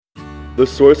The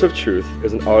Source of Truth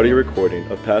is an audio recording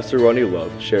of Pastor Ronnie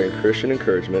Love sharing Christian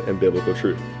encouragement and biblical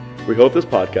truth. We hope this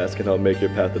podcast can help make your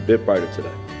path a bit brighter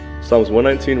today. Psalms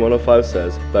 119:105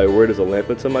 says, "Thy word is a lamp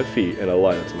unto my feet and a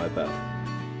light unto my path."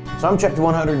 Psalm chapter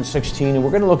 116, and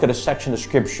we're going to look at a section of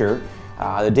Scripture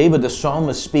that David the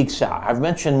psalmist speaks out. I've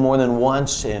mentioned more than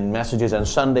once in messages on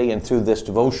Sunday and through this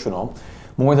devotional,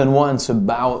 more than once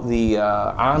about the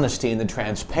honesty and the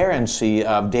transparency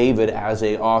of David as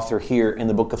an author here in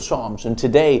the book of Psalms. And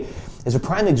today is a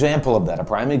prime example of that, a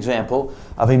prime example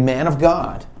of a man of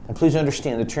God. And please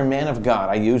understand the term man of God,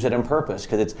 I use it on purpose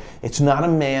because it's not a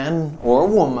man or a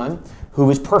woman who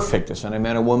is perfect. It's not a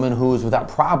man or woman who is without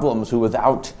problems, who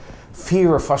without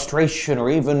fear or frustration or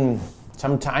even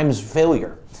sometimes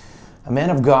failure. A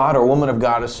man of God or a woman of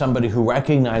God is somebody who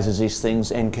recognizes these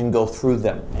things and can go through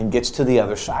them and gets to the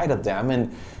other side of them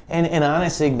and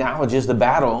honestly acknowledges the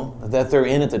battle that they're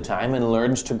in at the time and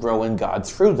learns to grow in God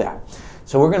through that.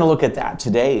 So we're going to look at that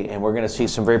today, and we're going to see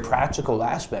some very practical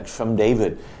aspects from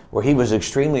David where he was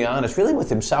extremely honest, really with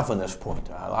himself in this point.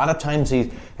 A lot of times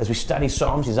as we study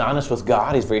Psalms, he's honest with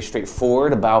God. He's very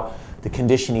straightforward about the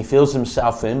condition he feels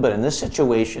himself in. But in this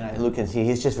situation, I look and see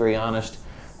he's just very honest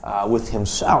with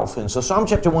himself. And so Psalm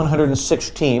chapter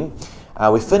 116,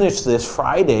 we finished this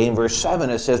Friday in verse 7.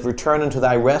 It says, "Return unto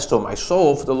thy rest, O my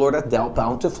soul, for the Lord hath dealt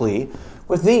bountifully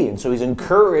with thee." And so he's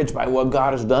encouraged by what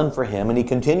God has done for him. And he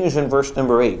continues in verse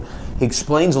number 8. He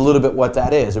explains a little bit what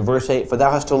that is. In verse 8, "For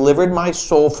thou hast delivered my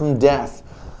soul from death,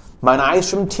 mine eyes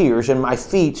from tears, and my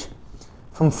feet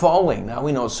from falling." Now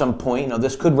we know at some point,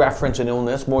 this could reference an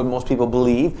illness more than most people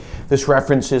believe. This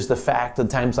references the fact that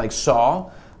times like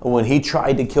Saul, when he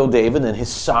tried to kill David, and his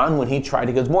son, when he tried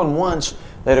to kill, more than once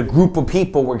that a group of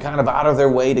people were kind of out of their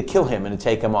way to kill him and to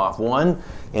take him off. One,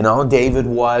 David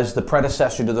was the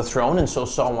predecessor to the throne, and so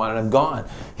Saul wanted him gone.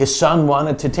 His son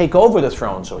wanted to take over the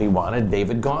throne, so he wanted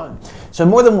David gone. So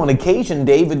more than one occasion,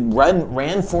 David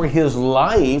ran for his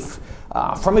life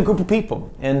from a group of people.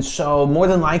 And so more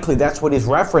than likely that's what he's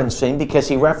referencing, because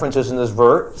he references in this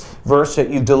verse that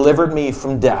you've delivered me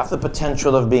from death, the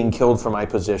potential of being killed for my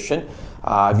position.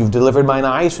 You've delivered mine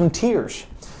eyes from tears.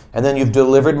 And then you've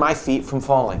delivered my feet from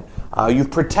falling.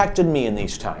 You've protected me in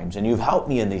these times, and you've helped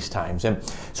me in these times. And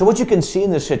so what you can see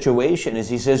in this situation is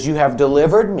he says, you have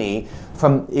delivered me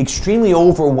from extremely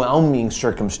overwhelming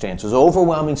circumstances,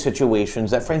 overwhelming situations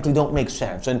that frankly don't make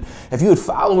sense. And if you had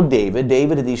followed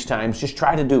David at these times just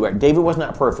tried to do it. David was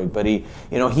not perfect, but he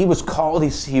was called.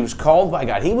 He was called by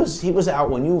God. He was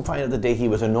out when you find out the day he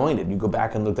was anointed. You go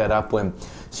back and look that up when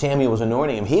Samuel was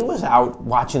anointing him. He was out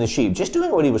watching the sheep, just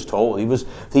doing what he was told. He was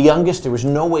the youngest. There was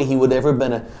no way he would ever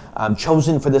been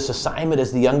chosen for this assignment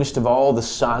as the youngest of all the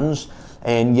sons.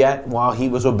 And yet, while he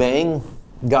was obeying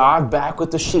God back with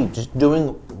the sheep, just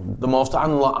doing the most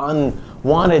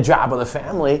unwanted job of the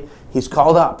family, he's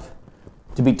called up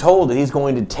to be told that he's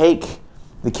going to take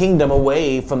the kingdom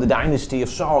away from the dynasty of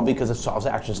Saul because of Saul's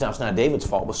actions. Now, it's not David's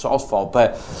fault, it was Saul's fault,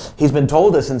 but he's been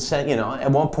told this and said,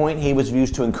 at one point he was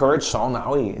used to encourage Saul.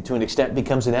 Now he, to an extent,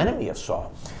 becomes an enemy of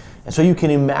Saul. And so you can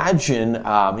imagine,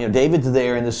 David's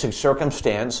there in this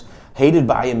circumstance, hated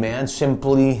by a man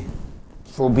simply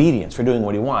for obedience, for doing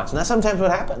what he wants. And that's sometimes what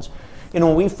happens.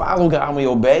 When we follow God and we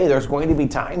obey, there's going to be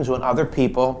times when other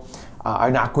people are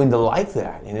not going to like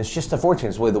that. And it's just unfortunate.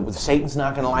 It's the way Satan's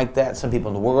not going to like that. Some people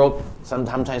in the world,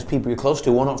 sometimes people you're close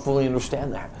to won't fully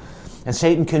understand that. And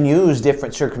Satan can use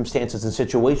different circumstances and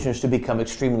situations to become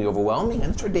extremely overwhelming.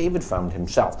 And that's where David found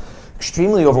himself.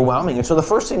 Extremely overwhelming. And so the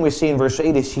first thing we see in verse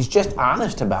 8 is he's just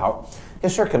honest about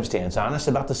his circumstance, honest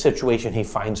about the situation he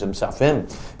finds himself in.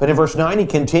 But in verse 9 he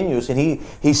continues and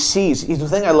he sees, the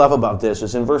thing I love about this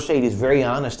is in verse 8 he's very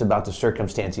honest about the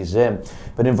circumstance he's in.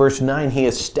 But in verse 9 he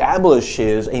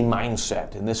establishes a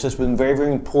mindset. And this has been very,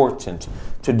 very important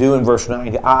to do in verse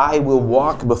 9. I will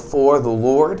walk before the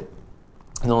Lord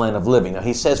in the land of living. Now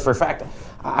he says for a fact,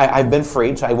 I've been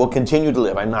freed, so I will continue to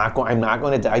live. I'm not going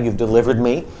to die. You've delivered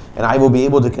me, and I will be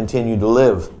able to continue to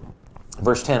live.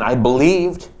 Verse 10, I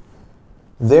believed,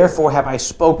 therefore have I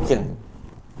spoken.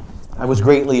 I was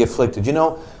greatly afflicted.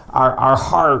 Our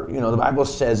heart, the Bible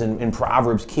says in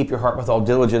Proverbs, keep your heart with all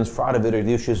diligence, for out of it are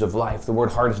the issues of life. The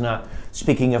word heart is not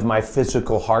speaking of my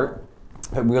physical heart,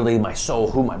 but really my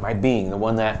soul, my being, the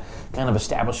one that kind of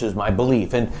establishes my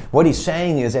belief. And what he's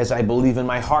saying is, as I believe in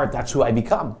my heart, that's who I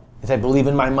become. As I believe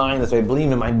in my mind, as I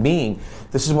believe in my being,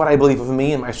 this is what I believe of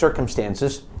me and my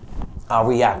circumstances, I'll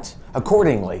react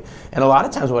accordingly. And a lot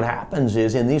of times what happens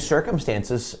is in these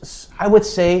circumstances, I would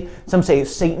say, some say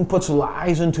Satan puts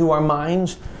lies into our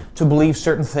minds to believe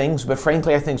certain things, but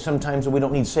frankly I think sometimes we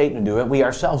don't need Satan to do it, we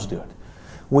ourselves do it.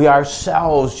 we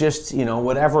ourselves just,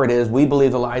 whatever it is, we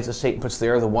believe the lies that Satan puts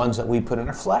there are the ones that we put in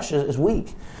our flesh is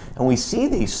weak. And we see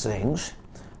these things,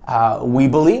 we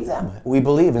believe them. We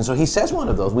believe. And so he says one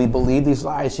of those, we believe these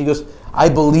lies. He goes, I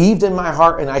believed in my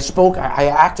heart and I spoke, I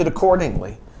acted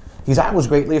accordingly. I was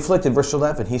greatly afflicted, verse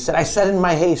 11. He said, I said in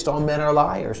my haste, all men are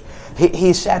liars.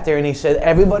 He sat there and he said,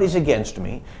 everybody's against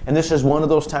me. And this is one of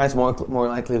those times more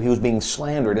likely he was being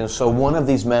slandered. And so one of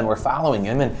these men were following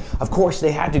him. And of course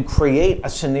they had to create a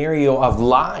scenario of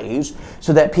lies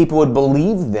so that people would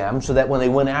believe them, so that when they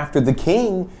went after the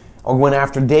king, or went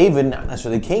after David, not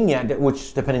necessarily the king yet,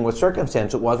 which depending what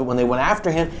circumstance it was, but when they went after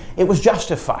him, it was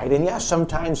justified. And yes,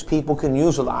 sometimes people can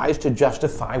use lies to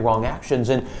justify wrong actions.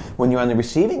 And when you're on the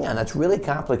receiving end, that's really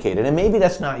complicated. And maybe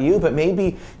that's not you, but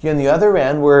maybe you're on the other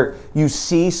end where you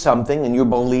see something and you're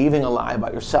believing a lie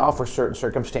about yourself or certain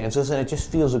circumstances, and it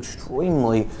just feels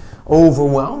extremely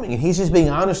overwhelming. And he's just being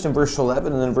honest in verse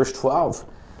 11, and then verse 12.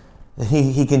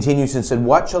 He continues and said,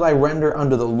 what shall I render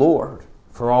unto the Lord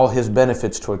for all his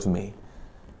benefits towards me?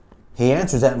 He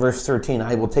answers that in verse 13,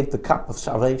 I will take the cup of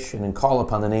salvation and call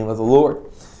upon the name of the Lord.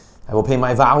 I will pay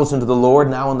my vows unto the Lord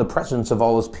now in the presence of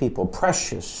all his people.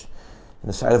 Precious in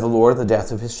the sight of the Lord the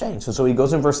death of his saints. And so he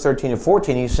goes in verse 13 and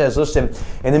 14, he says, listen,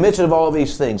 in the midst of all of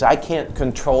these things, I can't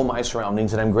control my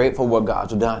surroundings, and I'm grateful what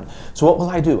God's done. So what will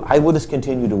I do? I will just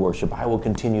continue to worship. I will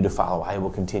continue to follow. I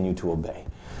will continue to obey.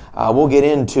 We'll get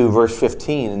into verse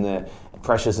 15 in the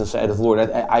precious in the sight of the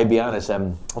Lord. I'll be honest,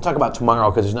 we'll talk about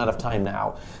tomorrow because there's not enough time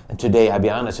now. And today, I'll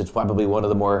be honest, it's probably one of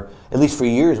the more, at least for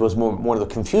years, was one of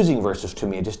the confusing verses to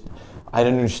me. I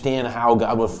didn't understand how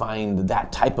God would find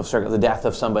that type of the death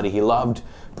of somebody he loved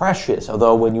precious.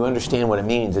 Although when you understand what it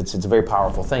means, it's a very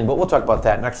powerful thing. But we'll talk about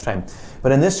that next time.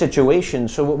 But in this situation,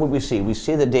 so what would we see? We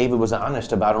see that David was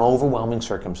honest about an overwhelming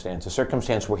circumstance, a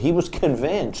circumstance where he was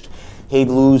convinced he'd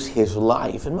lose his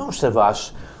life. And most of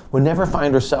us would never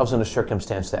find ourselves in a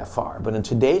circumstance that far. But in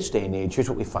today's day and age, here's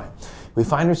what we find. We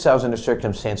find ourselves in a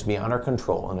circumstance beyond our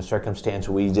control, in a circumstance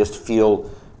where we just feel,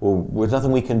 well, there's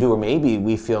nothing we can do, or maybe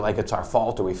we feel like it's our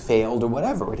fault, or we failed, or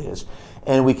whatever it is.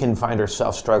 And we can find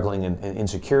ourselves struggling in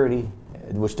insecurity,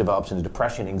 which develops into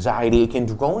depression, anxiety. It can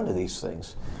go into these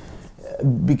things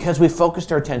because we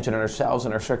focused our attention on ourselves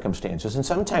and our circumstances. And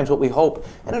sometimes what we hope,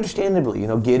 and understandably,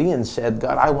 Gideon said,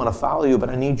 God, I want to follow you, but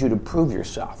I need you to prove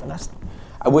yourself. And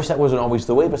I wish that wasn't always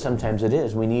the way, but sometimes it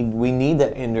is. We need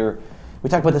that inner, we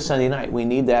talked about this Sunday night, we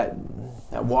need that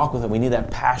walk with him. We need that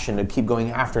passion to keep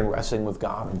going after and wrestling with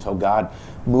God until God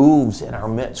moves in our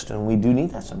midst, and we do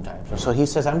need that sometimes. And so he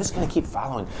says, I'm just going to keep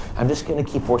following. I'm just going to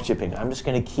keep worshiping. I'm just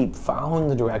going to keep following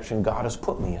the direction God has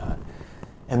put me on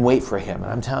and wait for him.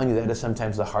 And I'm telling you, that is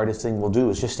sometimes the hardest thing we'll do,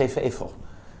 is just stay faithful.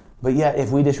 But yet,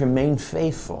 if we just remain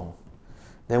faithful,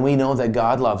 then we know that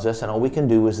God loves us, and all we can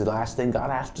do is the last thing God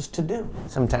asked us to do.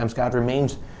 Sometimes God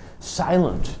remains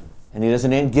silent, and he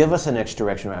doesn't give us the next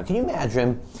direction around. Can you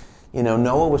imagine,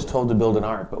 Noah was told to build an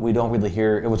ark, but we don't really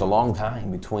hear, it was a long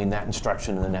time between that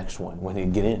instruction and the next one, when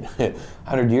he'd get in,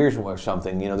 100 years or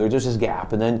something, there's just this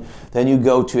gap. And then you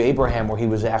go to Abraham, where he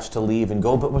was asked to leave and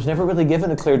go, but was never really given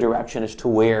a clear direction as to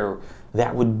where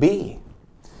that would be.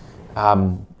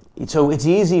 So it's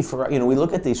easy for, we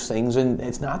look at these things, and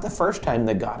it's not the first time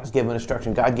that God has given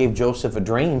instruction. God gave Joseph a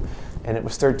dream, and it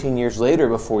was 13 years later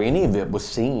before any of it was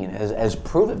seen as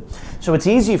proven. So it's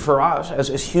easy for us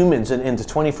as humans in the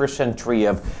 21st century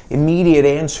of immediate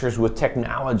answers with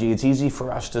technology. It's easy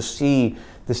for us to see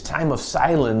this time of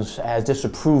silence as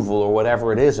disapproval or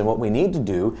whatever it is. And what we need to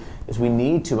do is we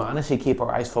need to honestly keep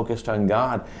our eyes focused on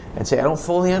God and say, I don't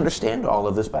fully understand all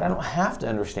of this, but I don't have to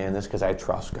understand this because I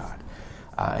trust God.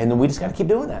 And then we just got to keep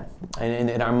doing that.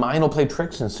 And our mind will play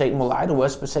tricks, and Satan will lie to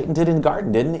us, but Satan did in the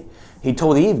garden, didn't he? He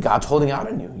told Eve, God's holding out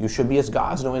on you. You should be as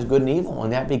gods, knowing good and evil.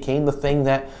 And that became the thing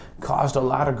that caused a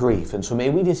lot of grief. And so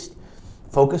may we just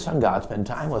focus on God, spend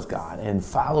time with God, and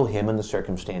follow him in the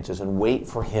circumstances and wait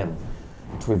for him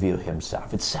to reveal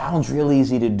himself. It sounds real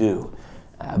easy to do,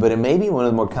 but it may be one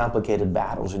of the more complicated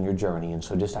battles in your journey. And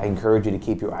so I encourage you to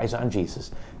keep your eyes on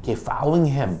Jesus. Keep following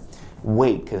him.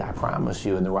 Wait, because I promise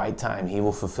you, in the right time, he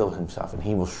will fulfill himself, and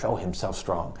he will show himself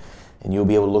strong. And you'll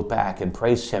be able to look back and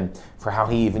praise him for how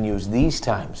he even used these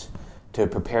times to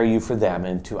prepare you for them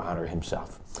and to honor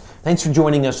himself. Thanks for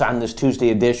joining us on this Tuesday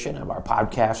edition of our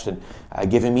podcast, and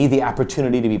giving me the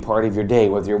opportunity to be part of your day,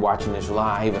 whether you're watching this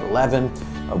live at 11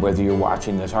 or whether you're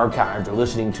watching this archived or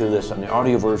listening to this on the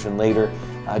audio version later.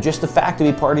 Just the fact to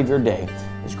be part of your day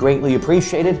is greatly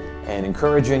appreciated and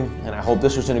encouraging, and I hope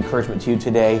this was an encouragement to you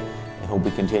today, and hope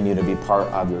we continue to be part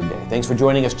of your day. Thanks for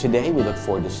joining us today. We look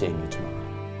forward to seeing you tomorrow.